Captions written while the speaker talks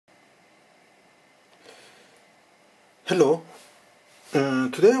Hello,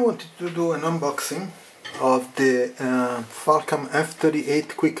 today I wanted to do an unboxing of the Falcam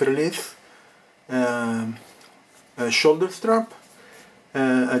F38 quick release shoulder strap.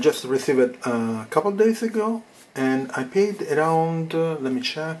 I just received it a couple days ago and I paid around, let me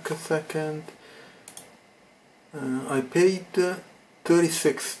check a second, I paid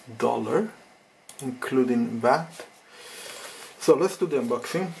 $36 including VAT. So let's do the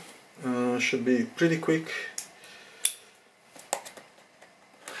unboxing. Should be pretty quick.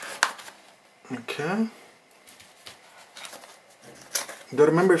 Okay. Don't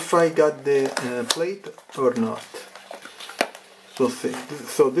remember if I got the plate or not. We'll see.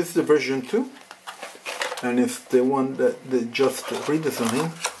 So this is the version 2, and it's the one that they just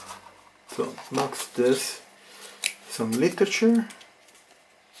redesigned. So amongst this, some literature,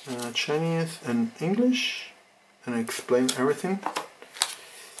 Chinese and English, and I explain everything.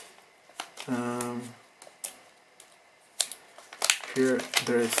 Here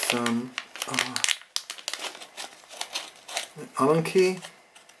there is some Allen key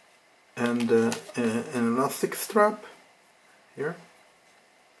and an elastic strap here.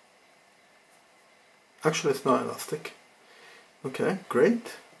 Actually, it's not elastic. Okay,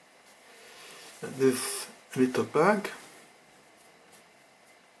 great. And this little bag.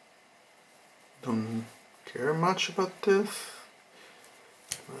 Don't care much about this.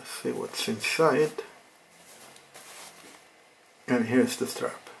 Let's see what's inside. And here's the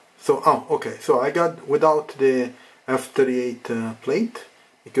strap. So, okay, so I got without the F38 plate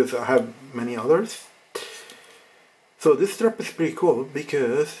because I have many others. So this strap is pretty cool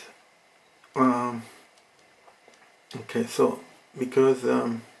because okay, so because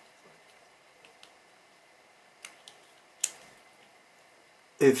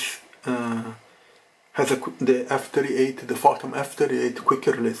it's has the F38, the Falcam F38 quick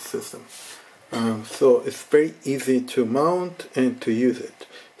release system. So it's very easy to mount and to use it.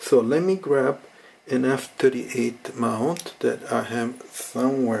 So let me grab an F38 mount that I have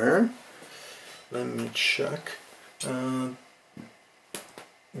somewhere. Let me check.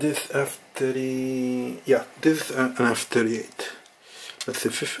 This F30, yeah, this is an F38. Let's see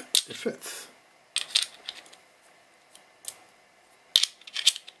if it fits.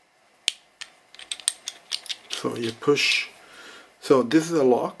 So you push. So this is a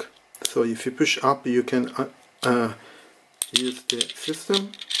lock. So if you push up, you can use the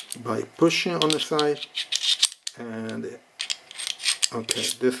system by pushing on the side. And okay,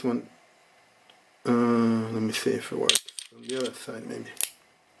 this one, let me see if it works. On the other side maybe.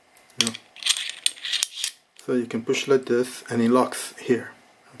 No. So you can push like this and it locks here.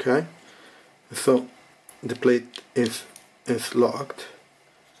 Okay. So the plate is locked.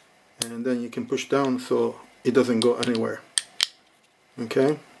 And then you can push down so it doesn't go anywhere.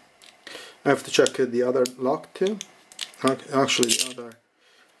 Okay. I have to check the other lock too. Actually, the other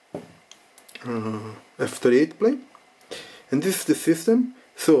F38 plate. And this is the system.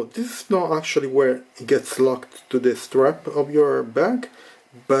 So this is not actually where it gets locked to the strap of your bag,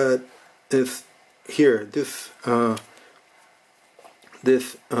 but it's here. This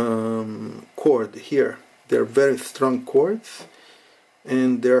cord here. They're very strong cords,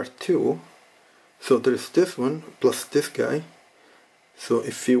 and there are two. So there's this one plus this guy. So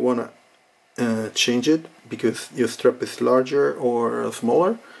if you wanna change it because your strap is larger or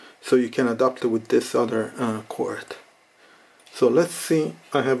smaller, so you can adapt it with this other cord. So let's see,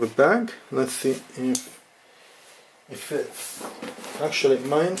 I have a bag, let's see if it fits. Actually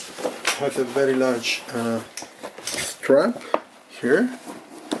mine has a very large strap here.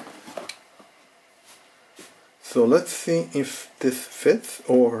 So let's see if this fits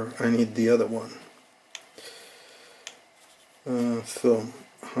or I need the other one. So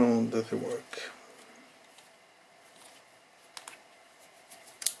how does it work?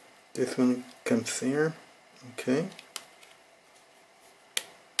 This one comes here, okay.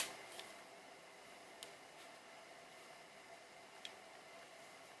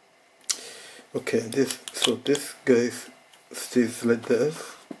 Okay, this guy stays like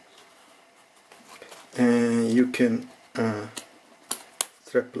this, and you can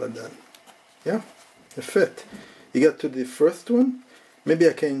strap like that. Yeah, it fit. You get to the first one. Maybe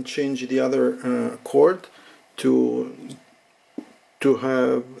I can change the other cord to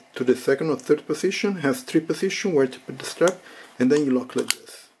have to the second or third position. It has 3 positions where to put the strap, and then you lock like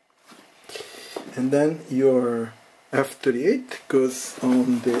this. And then your F38 goes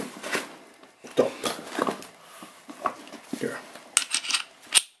on the top. Here.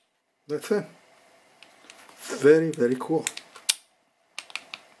 That's it. Very, very cool.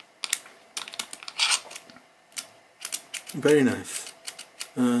 Very nice.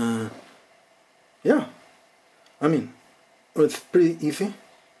 Yeah, I mean, it's pretty easy.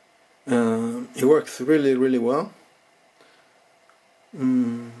 It works really well.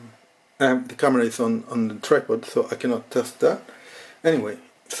 The camera is on the tripod, so I cannot test that. Anyway,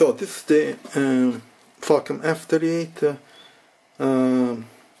 so this is the Falcam F38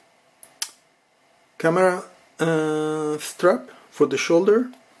 camera strap for the shoulder,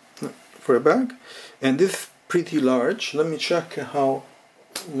 for a bag, and this is pretty large. Let me check how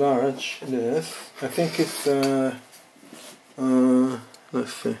large it is. I think it's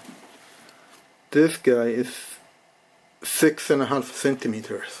let's see, this guy is 6.5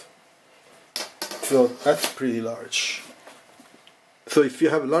 centimeters, so that's pretty large. So if you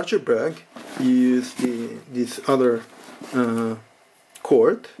have a larger bag, you use this other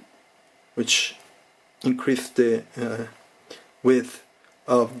cord, which increase the width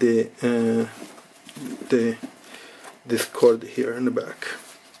of this cord here in the back.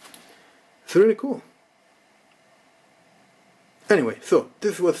 It's really cool. Anyway, so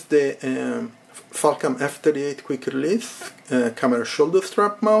this was the Falcam F38 quick release camera shoulder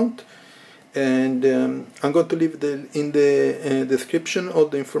strap mount, and I'm going to leave in the description all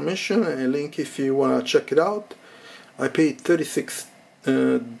the information, a link if you want to check it out. I paid $36.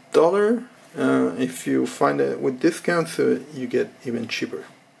 If you find it with discounts, you get even cheaper.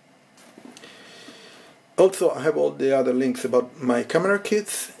 Also, I have all the other links about my camera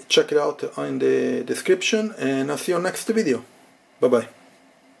kits. Check it out in the description, and I'll see you on next video. Bye bye.